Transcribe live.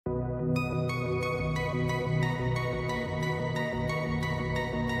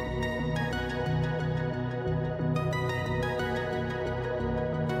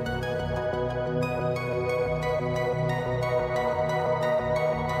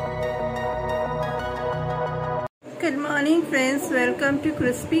Good morning friends, welcome to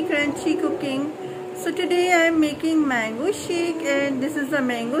Crispy Crunchy Cooking. So today I am making mango shake, and this is the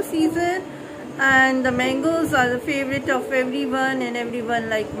mango season and the mangoes are the favorite of everyone and everyone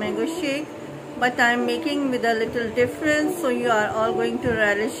like mango shake, but I am making with a little difference, so you are all going to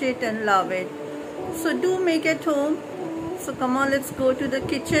relish it and love it. So do make at home. So come on, let's go to the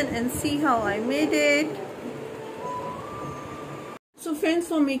kitchen and see how I made it. So friends,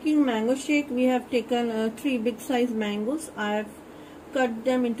 for making mango shake, we have taken 3 big size mangoes. I have cut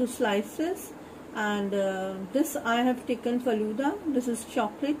them into slices, and this I have taken Faluda. This is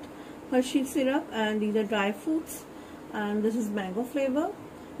chocolate, Hershey syrup, and these are dry fruits, and this is mango flavor.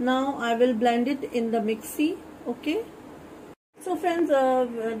 Now I will blend it in the mixie. Okay. So friends,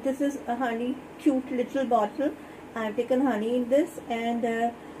 this is a honey, cute little bottle. I have taken honey in this,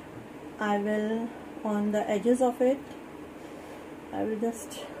 and I will, on the edges of it, I will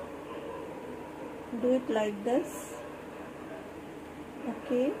just do it like this.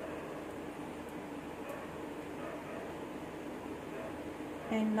 Okay,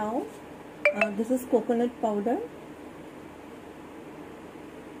 and now this is coconut powder,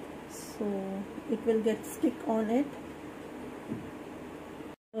 so it will get stick on it.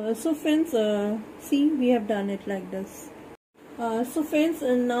 So friends, see, we have done it like this. So friends,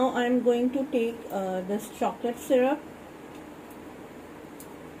 now I am going to take this chocolate syrup.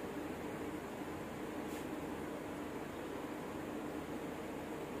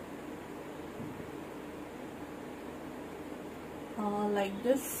 Like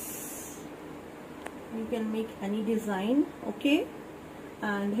this. You can make any design. Okay,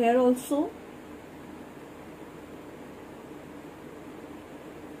 and here also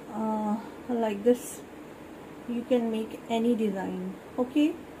like this, you can make any design.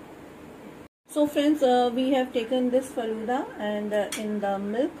 Okay, so friends, we have taken this Faluda, and in the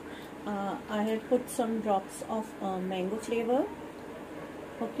milk I have put some drops of mango flavor.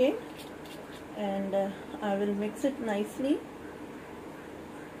 Okay, and I will mix it nicely.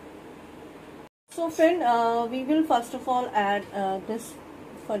 So friend, we will first of all add this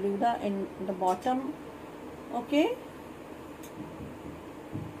Faluda in the bottom. Okay.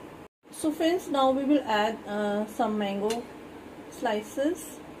 So friends, now we will add some mango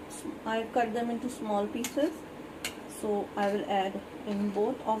slices. I have cut them into small pieces, so I will add in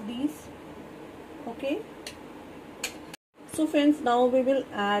both of these. Okay. So friends, now we will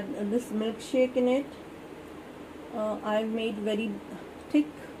add this milkshake in it. I have made very thick.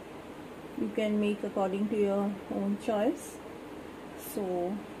 You can make according to your own choice.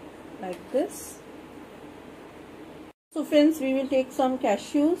 So like this. So friends, we will take some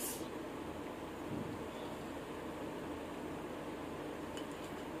cashews.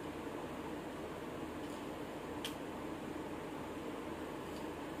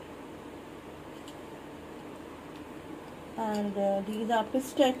 And these are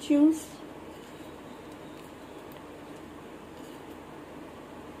pistachios.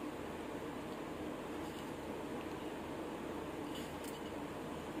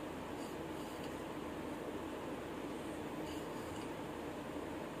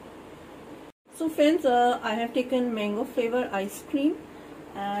 So friends, I have taken mango flavor ice cream,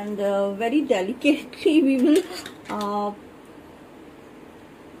 and very delicately we will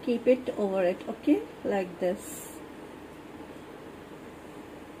keep it over it. Okay, like this.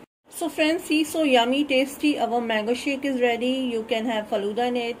 So friends, see, so yummy, tasty, our mango shake is ready. You can have Faluda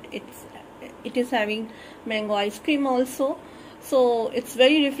in it. It is having mango ice cream also. So it's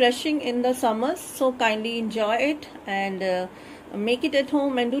very refreshing in the summers. So kindly enjoy it and make it at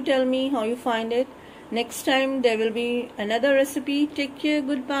home, and do tell me how you find it. Next time there will be another recipe. Take care.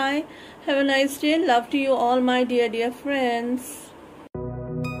 Goodbye. Have a nice day. Love to you all, my dear friends.